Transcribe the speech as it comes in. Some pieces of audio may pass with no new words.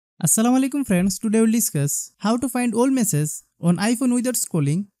Assalamu alaikum friends, today we'll discuss how to find old messages on iPhone without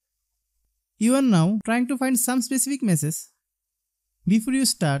scrolling. You are now trying to find some specific message. Before you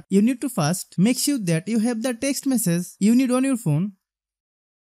start, you need to first make sure that you have the text message you need on your phone.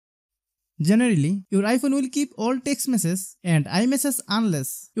 Generally, your iPhone will keep all text messages and iMessages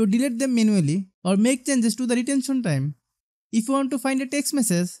unless you delete them manually or make changes to the retention time. If you want to find a text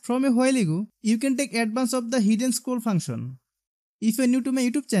message from a while ago, you can take advantage of the hidden scroll function. If you are new to my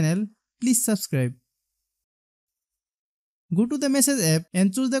YouTube channel, please subscribe. Go to the Message app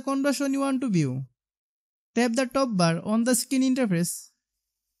and choose the conversion you want to view. Tap the top bar on the screen interface.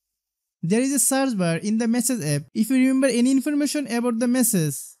 There is a search bar in the Message app. If you remember any information about the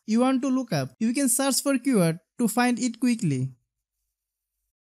message you want to look up, you can search for keyword to find it quickly.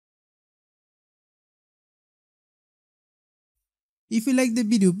 If you like the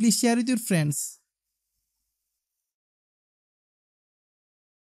video, please share with your friends.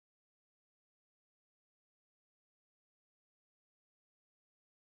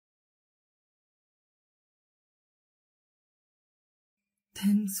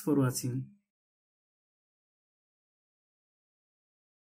 Thanks for watching.